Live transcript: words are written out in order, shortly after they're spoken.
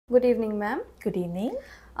Good evening, ma'am. Good evening.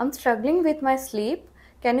 I'm struggling with my sleep.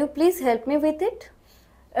 Can you please help me with it?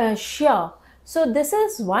 Sure. So this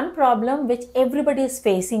is one problem which everybody is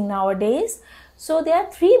facing nowadays. So there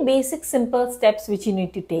are three basic simple steps which you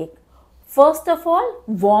need to take. First of all,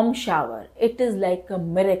 warm shower. It is like a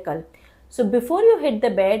miracle. So before you hit the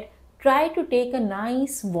bed, try to take a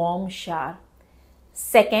nice warm shower.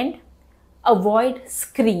 Second, avoid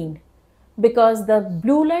screen because the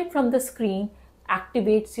blue light from the screen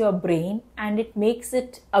activates your brain and it makes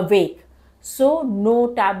it awake. So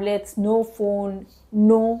no tablets, no phone,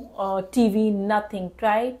 no TV, nothing.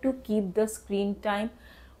 Try to keep the screen time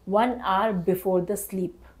 1 hour before the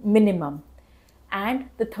sleep minimum. And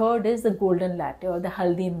the third is the golden latte or the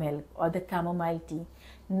haldi milk or the chamomile tea.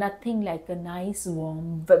 Nothing like a nice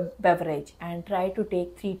warm beverage, and try to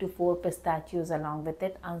take 3 to 4 pistachios along with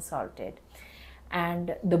it unsalted.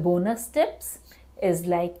 And the bonus tips is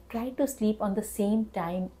like try to sleep on the same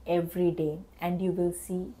time every day and you will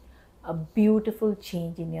see a beautiful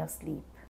change in your sleep.